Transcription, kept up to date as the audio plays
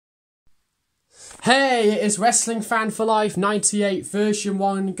Hey, it is WrestlingFanForLife98 version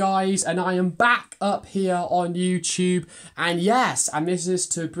 1, guys, and I am back up here on YouTube, and yes, and this is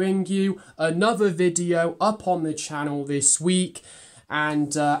to bring you another video up on the channel this week.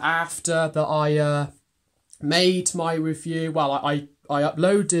 And after that I made my review, well, I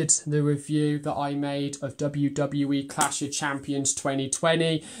uploaded the review that I made of WWE Clash of Champions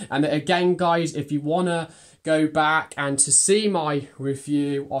 2020, and again, guys, if you want to go back and to see my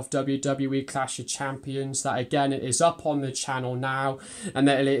review of WWE Clash of Champions, that again, it is up on the channel now, and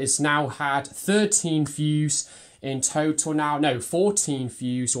that it has now had 13 views in total now. No, 14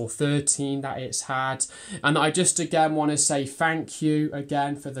 views or 13 that it's had. And I just again want to say thank you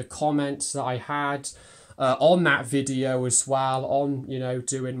again for the comments that I had on that video as well, on, you know,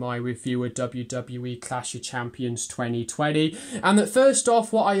 doing my review of WWE Clash of Champions 2020. And that first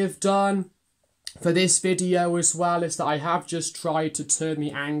off, what I have done for this video as well is that I have just tried to turn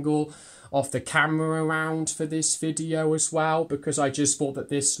the angle of the camera around for this video as well, because I just thought that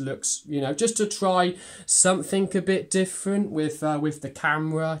this looks, you know, just to try something a bit different with the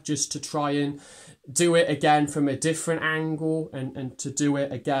camera, just to try and do it again from a different angle, and to do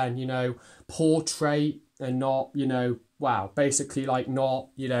it again, you know, portrait and not, you know, wow, basically like not,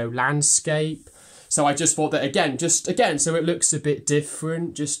 you know, landscape. So I just thought that again, so it looks a bit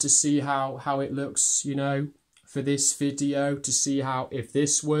different, just to see how it looks, you know, for this video, to see how, if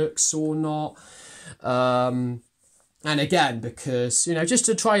this works or not. And again, because, you know, just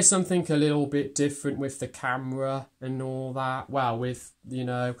to try something a little bit different with the camera and all that. Well, with, you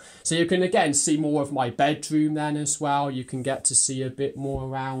know, so you can again see more of my bedroom then as well. You can get to see a bit more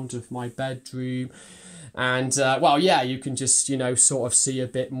around of my bedroom. And, well, yeah, you can just, you know, sort of see a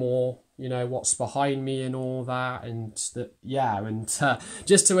bit more, you know, what's behind me and all that. And, yeah, and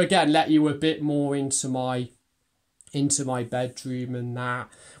just to, again, let you a bit more into my bedroom and that.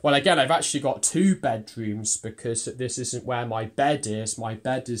 Well, again, I've actually got two bedrooms, because this isn't where my bed is. My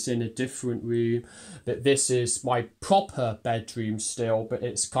bed is in a different room, but this is my proper bedroom still, but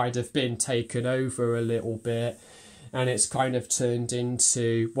it's kind of been taken over a little bit. And it's kind of turned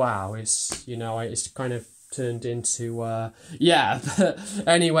into, wow, it's, you know, it's kind of turned into, yeah, but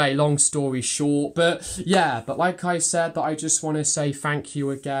anyway, long story short, but yeah, but like I said, that I just want to say thank you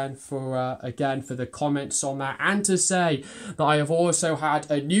again for the comments on that, and to say that I have also had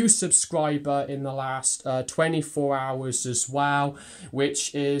a new subscriber in the last 24 hours as well,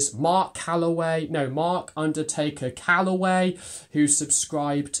 which is Mark Undertaker Calloway, who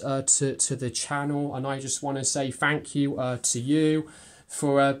subscribed to the channel, and I just want to say thank you to you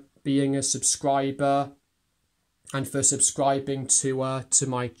for being a subscriber, and for subscribing to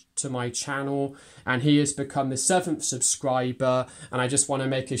my channel. And he has become the 7th subscriber, and I just want to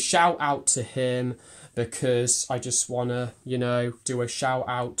make a shout out to him, because I just want to, you know, do a shout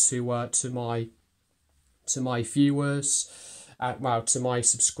out to my viewers, well, to my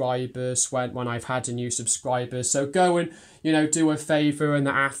subscribers when I've had a new subscriber. So go and, you know, do a favour, and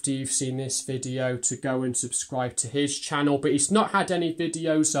after you've seen this video, to go and subscribe to his channel. But he's not had any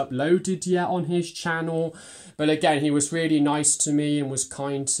videos uploaded yet on his channel. But again, he was really nice to me and was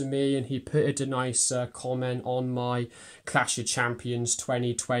kind to me, and he put a nice comment on my Clash of Champions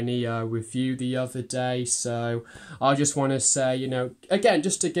 2020 review the other day. So I just want to say, you know, again,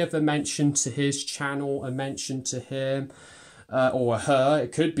 just to give a mention to his channel, a mention to him. Or a her,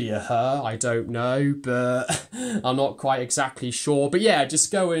 it could be a her, I don't know, but I'm not quite exactly sure. But yeah,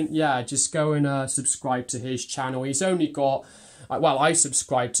 just go and subscribe to his channel. He's only got, well, I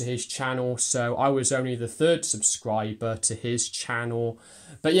subscribed to his channel, so I was only the 3rd subscriber to his channel.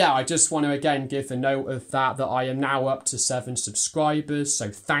 But yeah, I just want to again give a note of that I am now up to 7 subscribers, so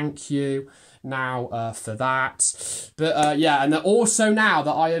thank you now for that. But yeah, and also now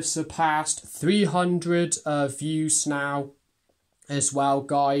that I have surpassed 300 views now as well,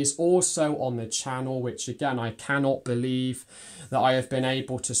 guys, also on the channel, which again, I cannot believe that I have been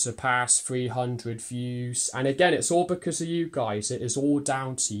able to surpass 300 views. And again, it's all because of you guys. It is all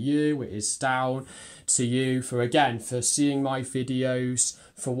down to you. It is down to you for seeing my videos,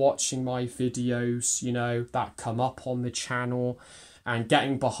 for watching my videos, you know, that come up on the channel, and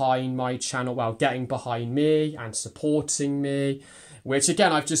getting behind my channel, well, getting behind me and supporting me, which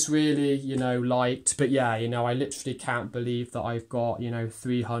again, I've just really, you know, liked. But yeah, you know, I literally can't believe that I've got, you know,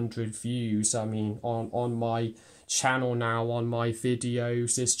 300 views, I mean, on my channel now, on my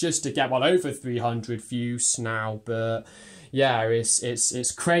videos. It's just, again, well, over 300 views now. But yeah,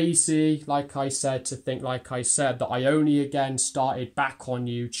 it's crazy, like I said, to think, like I said, that I only again started back on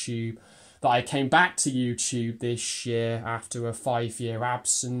YouTube, that I came back to YouTube this year after a 5-year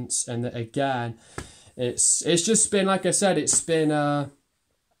absence, and that again, it's just been, like I said, it's been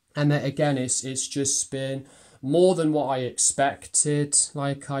And that again, it's just been more than what I expected,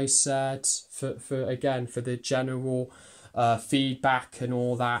 like I said, for the general feedback and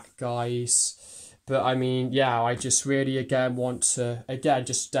all that, guys. But I mean, yeah, I just really again want to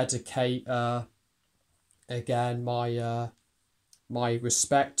just dedicate again my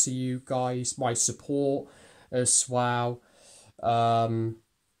respect to you guys, my support as well, and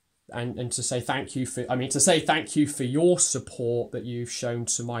to say thank you for your support that you've shown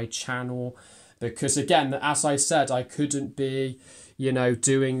to my channel, because again, as I said, I couldn't be, you know,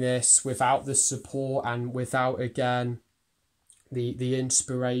 doing this without the support and without again the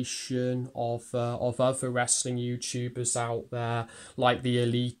inspiration of other wrestling YouTubers out there, like the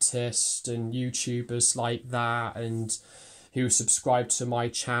Elitist and YouTubers like that, and who subscribe to my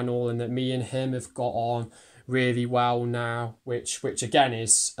channel, and that me and him have got on really well now, which again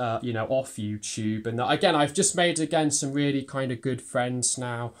is you know, off YouTube. And again, I've just made again some really kind of good friends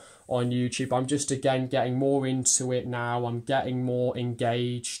now on YouTube. I'm just again getting more into it now. I'm getting more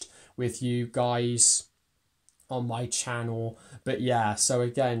engaged with you guys on my channel. But yeah, so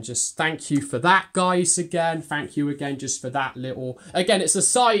again, just thank you for that, guys. Again, thank you again just for that little, again, it's a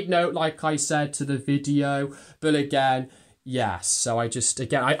side note, like I said, to the video, but again, yes, so I just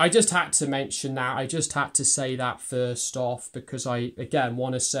had to mention that. I just had to say that first off, because I again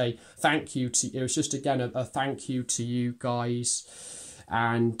want to say thank you to, it was just again a thank you to you guys.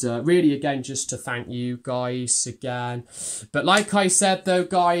 And really, again, just to thank you guys again. But like I said, though,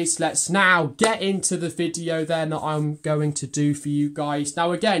 guys, let's now get into the video then that I'm going to do for you guys.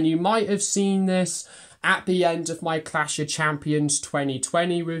 Now, again, you might have seen this at the end of my Clash of Champions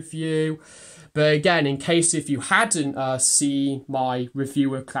 2020 review. But again, in case if you hadn't seen my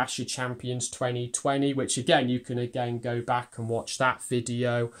review of Clash of Champions 2020, which again, you can again go back and watch that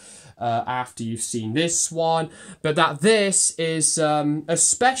video after you've seen this one. But that this is a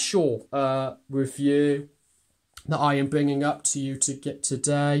special review that I am bringing up to you to get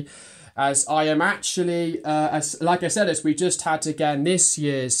today. As I am actually, like I said, as we just had again this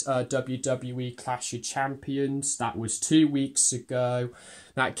year's WWE Clash of Champions. That was 2 weeks ago.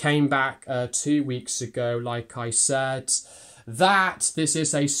 That came back 2 weeks ago, like I said. That this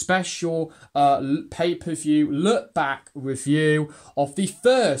is a special pay-per-view look-back review of the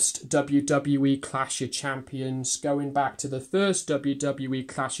first WWE Clash of Champions, going back to the first WWE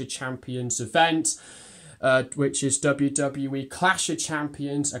Clash of Champions event, which is WWE Clash of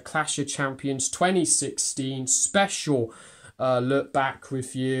Champions, a Clash of Champions 2016 special look-back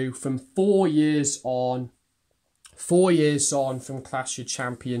review from 4 years on. 4 years on from Clash of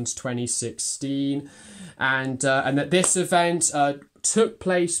Champions 2016, and that this event took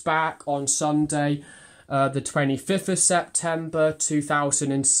place back on Sunday, the 25th of September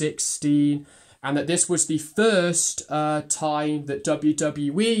 2016, and that this was the first time that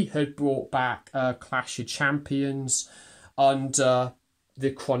WWE had brought back Clash of Champions under the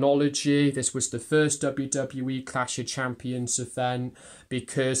chronology. This was the first WWE Clash of Champions event,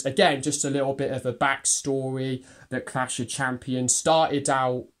 because again, just a little bit of a backstory, that Clash of Champions started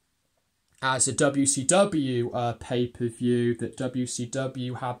out as a WCW pay-per-view, that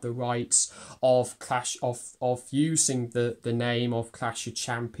WCW had the rights of using the name of Clash of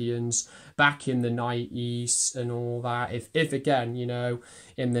Champions back in the 90s and all that, if again, you know,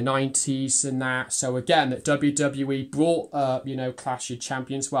 in the 90s and that. So again, that WWE brought you know, Clash of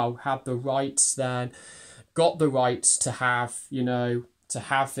Champions, well, had the rights then, got the rights to have, you know, to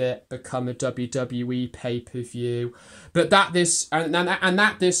have it become a WWE pay-per-view, but that this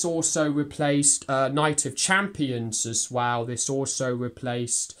also replaced Night of Champions as well. This also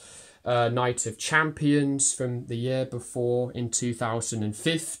replaced Night of Champions from the year before in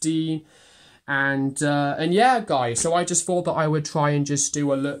 2015, and yeah, guys. So I just thought that I would try and just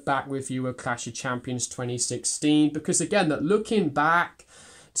do a look back review of Clash of Champions 2016, because again, that looking back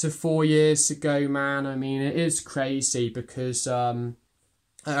to 4 years ago, man, I mean, it is crazy, because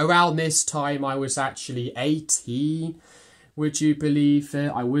around this time, I was actually 18. Would you believe it?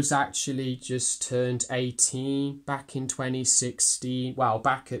 I was actually just turned 18 back in 2016. Well,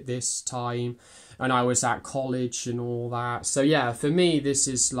 back at this time. And I was at college and all that. So yeah, for me, this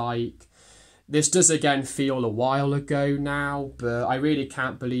is like, this does again feel a while ago now. But I really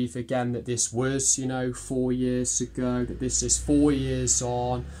can't believe again that this was, you know, 4 years ago. That this is 4 years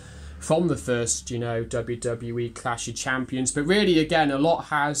on from the first, you know, WWE Clash of Champions. But really, again, a lot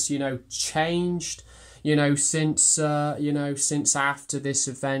has, you know, changed, you know, since after this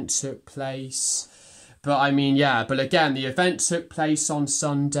event took place. But I mean, yeah, but again, the event took place on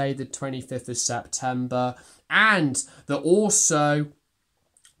Sunday, the 25th of September, and that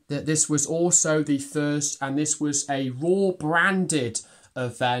this was also the first, and this was a Raw branded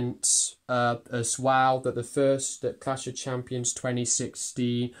event as well, that the first, that Clash of Champions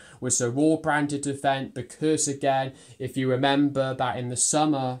 2016 was a Raw branded event, because again, if you remember that in the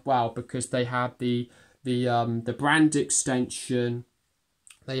summer, well, because they had the brand extension,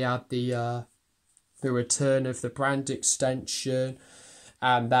 they had the return of the brand extension,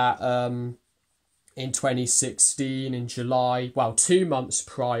 and that in 2016 in July, well, 2 months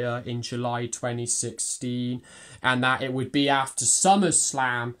prior, in July 2016, and that it would be after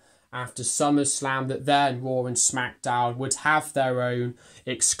SummerSlam, that then Raw and SmackDown would have their own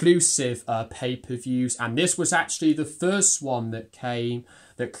exclusive pay-per-views. And this was actually the first one that came,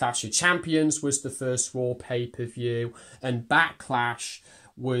 that Clash of Champions was the first Raw pay-per-view, and Backlash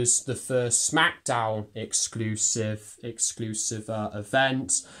was the first SmackDown exclusive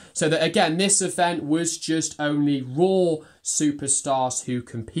event. So that again, this event was just only Raw superstars who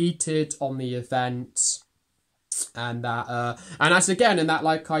competed on the event. And that, and as again, and that,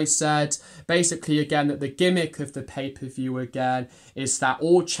 like I said, basically again, that the gimmick of the pay-per-view again is that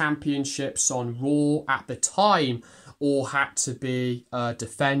all championships on Raw at the time all had to be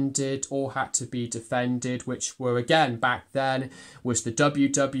defended, which were again back then was the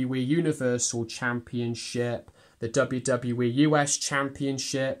WWE Universal Championship, the WWE US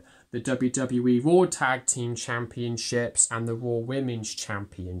Championship, the WWE Raw Tag Team Championships, and the Raw Women's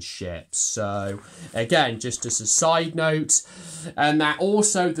Championships. So again, just as a side note, and that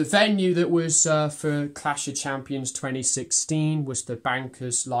also the venue that was for Clash of Champions 2016 was the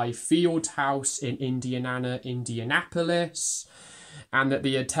Bankers Life Fieldhouse in Indianapolis, and that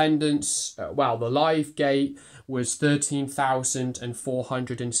the attendance, well, the live gate was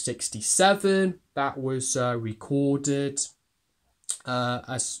 13,467. That was recorded.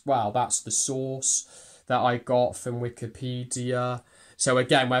 As well, that's the source that I got from Wikipedia. So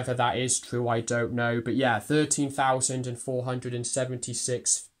again, whether that is true, I don't know. But yeah,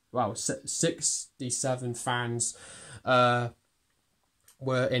 13,476, well, 67 fans were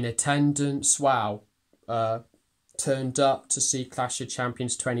in attendance. Wow. Turned up to see Clash of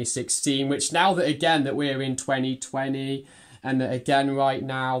Champions 2016, which now that again that we're in 2020, and that again right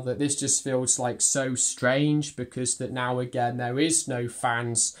now that this just feels like so strange, because that now again there is no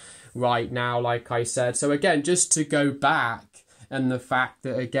fans right now, like I said. So again, just to go back, and the fact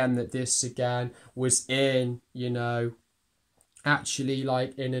that again that this again was in, you know, actually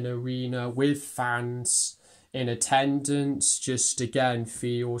like in an arena with fans in attendance, just again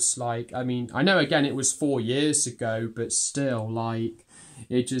feels like, I mean, I know again it was 4 years ago, but still, like,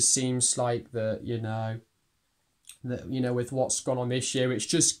 it just seems like that, you know, that, you know, with what's gone on this year, it's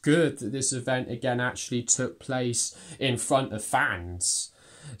just good that this event again actually took place in front of fans.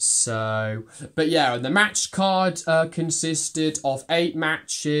 So, but yeah, the match card consisted of 8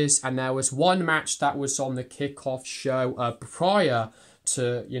 matches, and there was one match that was on the kickoff show beforehand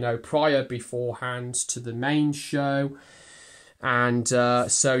to the main show. And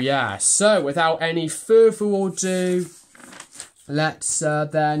so yeah, so without any further ado, let's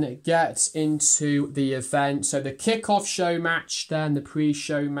then get into the event. So the kickoff show match, then the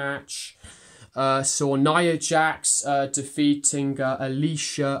pre-show match, saw Nia Jax defeating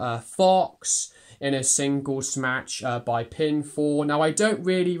Alicia Fox in a singles match by pinfall. Now, I don't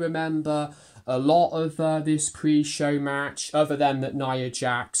really remember a lot of this pre-show match, other than that Nia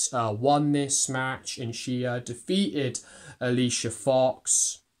Jax won this match, and she defeated Alicia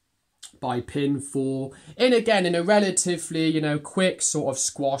Fox by pinfall in a relatively, you know, quick sort of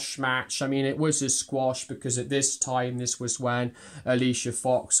squash match. I mean, it was a squash because at this time, this was when Alicia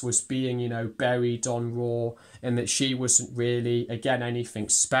Fox was being, you know, buried on Raw, and that she wasn't really, again, anything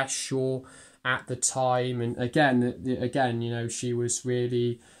special at the time. And again, you know, she was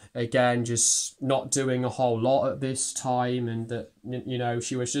really, again, just not doing a whole lot at this time, and that, you know,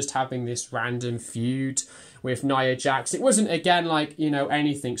 she was just having this random feud with Nia Jax. It wasn't, again, like, you know,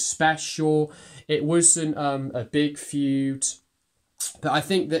 anything special. It wasn't a big feud. But I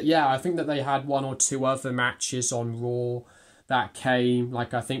think that, yeah, I think that they had 1 or 2 other matches on Raw that came,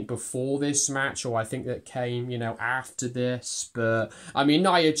 like, I think before this match, or I think that came, you know, after this. But, I mean,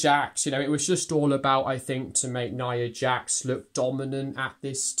 Nia Jax, you know, it was just all about, I think, to make Nia Jax look dominant at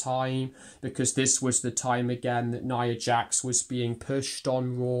this time, because this was the time, again, that Nia Jax was being pushed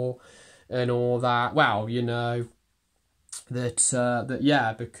on Raw and all that. Well, you know, that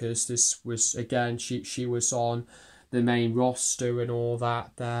yeah, because this was, again, she was on the main roster and all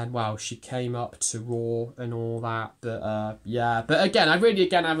that. Then, well, she came up to Raw and all that. But yeah, but again, I really,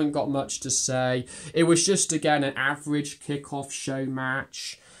 again, haven't got much to say. It was just, again, an average kickoff show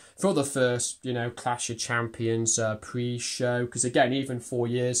match for the first, you know, Clash of Champions pre-show, because again, even 4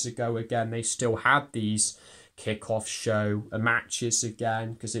 years ago, again, they still had these kickoff show matches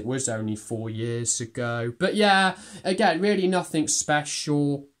again, because it was only 4 years ago. But yeah, again, really nothing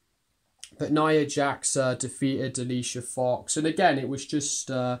special. But Nia Jax defeated Alicia Fox. And again, it was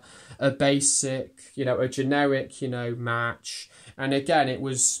just a basic, a generic, match. And again, it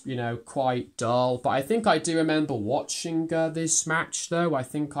was, quite dull. But I think I do remember watching this match, though. I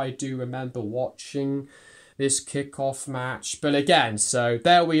think I do remember watching this kickoff match. But again, so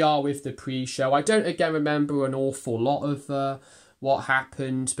there we are with the pre-show. I don't, again, remember an awful lot of what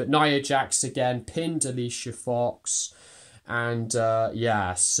happened. But Nia Jax, again, pinned Alicia Fox. And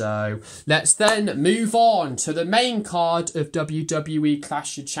yeah, so let's then move on to the main card of WWE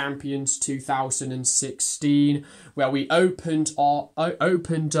Clash of Champions 2016, where we opened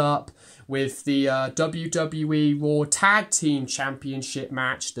up with the WWE Raw Tag Team Championship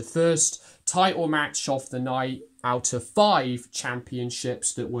match, the first title match of the night out of 5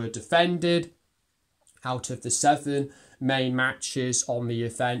 championships that were defended out of the 7 main matches on the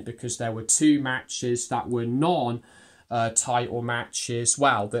event, because there were 2 matches that were title matches.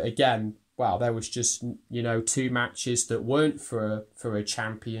 Well, that again, there was just 2 matches that weren't for a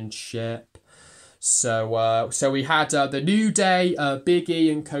championship. So we had the New Day, Big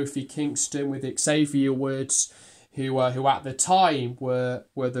E and Kofi Kingston with Xavier Woods, who at the time were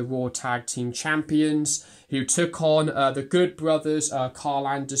the Raw Tag Team Champions, who took on the Good Brothers, Carl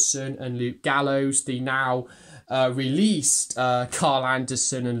Anderson and Luke Gallows, the now released Carl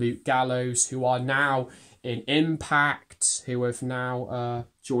Anderson and Luke Gallows, who are now in Impact, who have now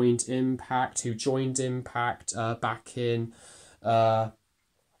joined Impact, who joined Impact back in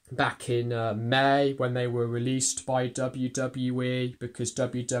May, when they were released by WWE, because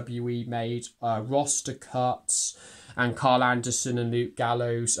WWE made roster cuts, and Carl Anderson and Luke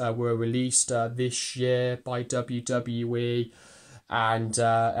Gallows were released this year by WWE. And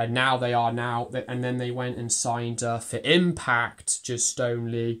now they are and then they went and signed for Impact just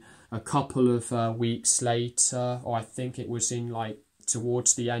only a couple of weeks later, or I think it was in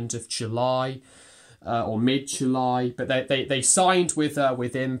towards the end of July or mid-July. But they signed with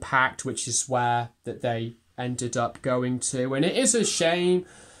Impact, which is where that they ended up going to, and it is a shame,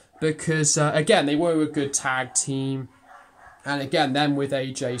 because again, they were a good tag team, and again, them with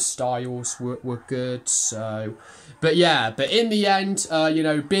AJ Styles were good. So, but yeah, but in the end,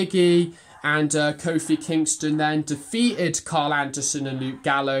 Big E and Kofi Kingston then defeated Carl Anderson and Luke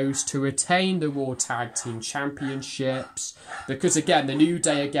Gallows to retain the Raw Tag Team Championships, because again, the New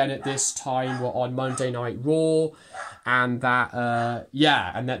Day again at this time were on Monday Night Raw, and that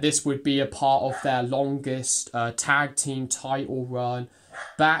and that this would be a part of their longest tag team title run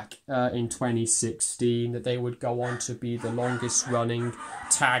back in 2016, that they would go on to be the longest running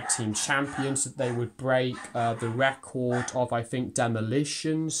tag team champions, that they would break the record of, I think,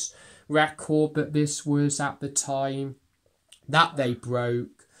 Demolition's record that this was at the time that they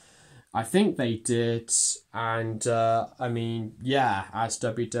broke. I think they did. And I mean, yeah, as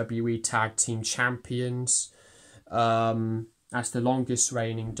WWE Tag Team Champions, as the longest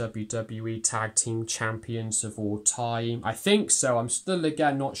reigning WWE Tag Team Champions of all time. I think so. I'm still,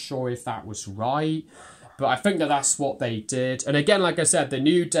 again, not sure if that was right, but I think that that's what they did. And again, like I said, the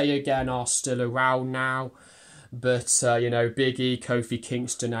New Day, again, are still around now. But, Big E, Kofi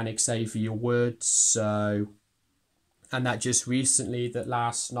Kingston and Xavier Woods. So, and that just recently, that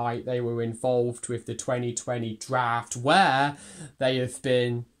last night, they were involved with the 2020 draft, where they have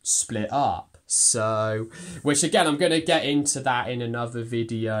been split up. So, which again, I'm going to get into that in another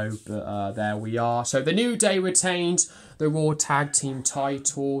video, but there we are. So the New Day retained the Raw Tag Team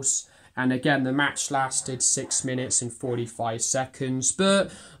titles, and again, the match lasted 6 minutes and 45 seconds.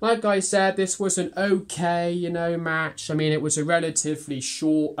 But like I said, this was an okay, match. I mean, it was a relatively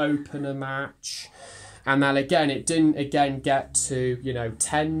short opener match, and then again, it didn't get to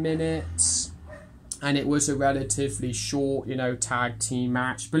 10 minutes. And it was a relatively short, tag team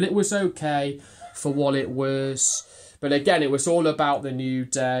match. But it was okay for what it was. But again, it was all about the New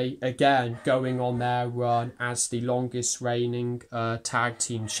Day, again, going on their run as the longest reigning tag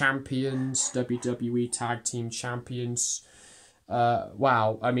team champions, WWE Tag Team Champions.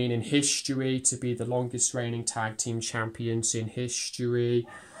 Wow, I mean, in history, to be the longest reigning tag team champions in history.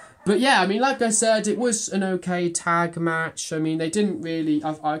 But yeah, I mean, like I said, it was an okay tag match. I mean, they didn't really...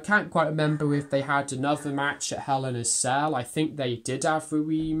 I can't quite remember if they had another match at Hell in a Cell. I think they did have a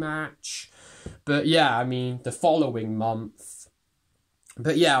rematch. But yeah, I mean, the following month.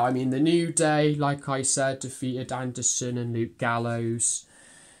 But yeah, I mean, the New Day, like I said, defeated Anderson and Luke Gallows.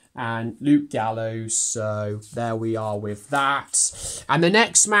 So there we are with that. And the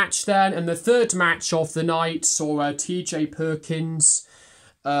next match then, and the third match of the night, saw TJ Perkins...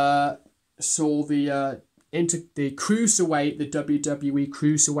 saw the into the Cruiserweight, the WWE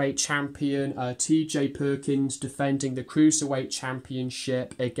Cruiserweight Champion, TJ Perkins defending the Cruiserweight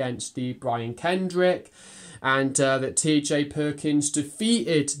Championship against the Brian Kendrick. And that TJ Perkins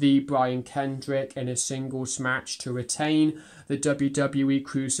defeated the Brian Kendrick in a singles match to retain the WWE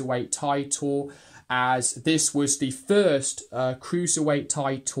Cruiserweight title, as this was the first Cruiserweight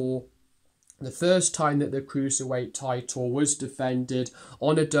title, the first time that the Cruiserweight title was defended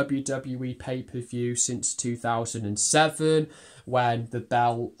on a WWE pay-per-view since 2007, when the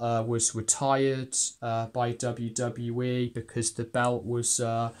belt was retired by WWE, because the belt was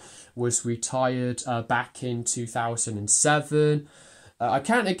retired back in 2007. I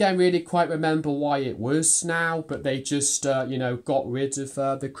can't again really quite remember why it was now, but they just you know, got rid of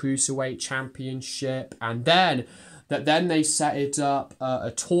the Cruiserweight Championship, and then they set it up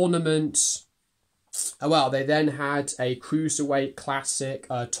a tournament. Well, they then had a Cruiserweight Classic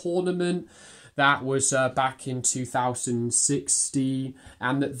tournament. That was back in 2016,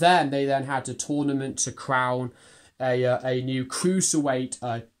 and then they had a tournament to crown a new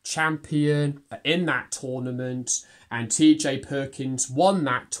Cruiserweight champion in that tournament, and TJ Perkins won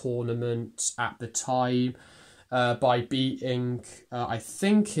that tournament at the time by beating, I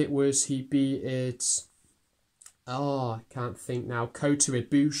think it was, he beat it, I can't think now, Kota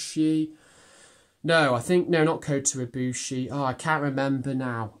Ibushi. No, no, not Kota Ibushi. I can't remember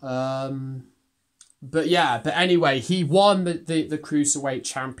now. But anyway, he won the Cruiserweight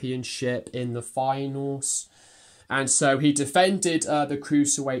Championship in the finals. And so he defended the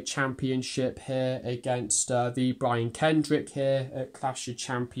Cruiserweight Championship here against the Brian Kendrick here at Clash of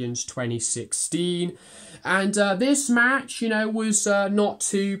Champions 2016. And this match, you know, was not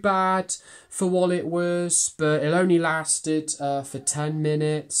too bad for what it was, but it only lasted for 10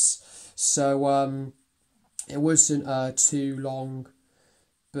 minutes. So it wasn't too long,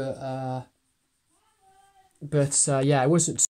 but yeah, it wasn't